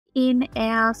In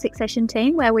our succession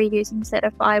team where we're using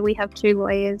Settify, we have 2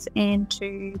 lawyers and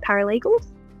 2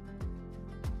 paralegals.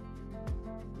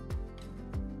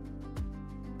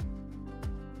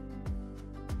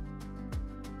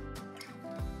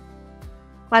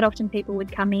 Quite often people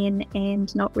would come in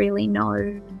and not really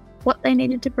know what they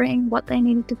needed to bring, what they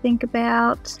needed to think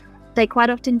about. They quite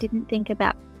often didn't think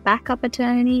about backup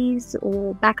attorneys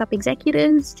or backup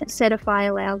executors. Settify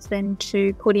allows them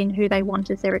to put in who they want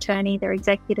as their attorney, their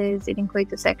executors. It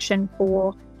includes a section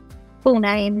for full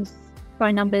names,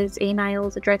 phone numbers,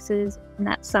 emails, addresses, and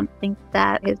that's something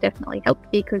that has definitely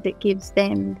helped because it gives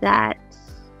them that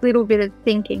little bit of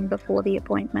thinking before the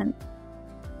appointment.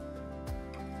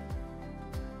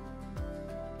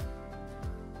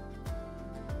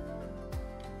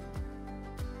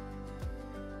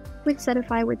 With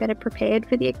Settify, we're better prepared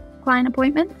for the client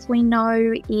appointments. We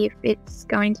know if it's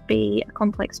going to be a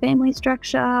complex family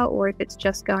structure or if it's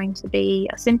just going to be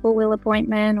a simple will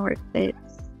appointment or if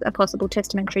it's a possible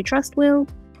testamentary trust will.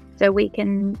 So we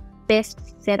can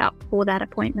best set up for that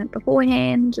appointment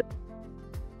beforehand.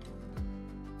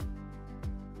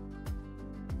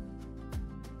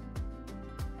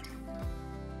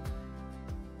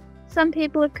 Some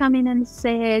people have come in and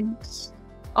said,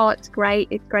 oh, it's great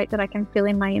that I can fill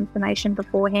in my information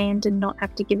beforehand and not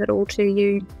have to give it all to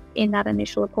you in that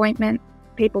initial appointment.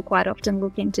 People quite often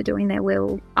look into doing their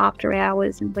will after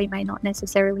hours and we may not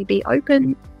necessarily be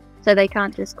open, so they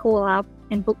can't just call up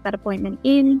and book that appointment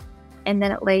in, and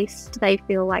then at least they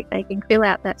feel like they can fill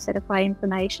out that Settify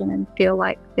information and feel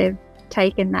like they've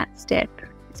taken that step.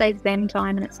 It saves them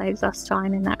time and it saves us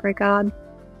time in that regard.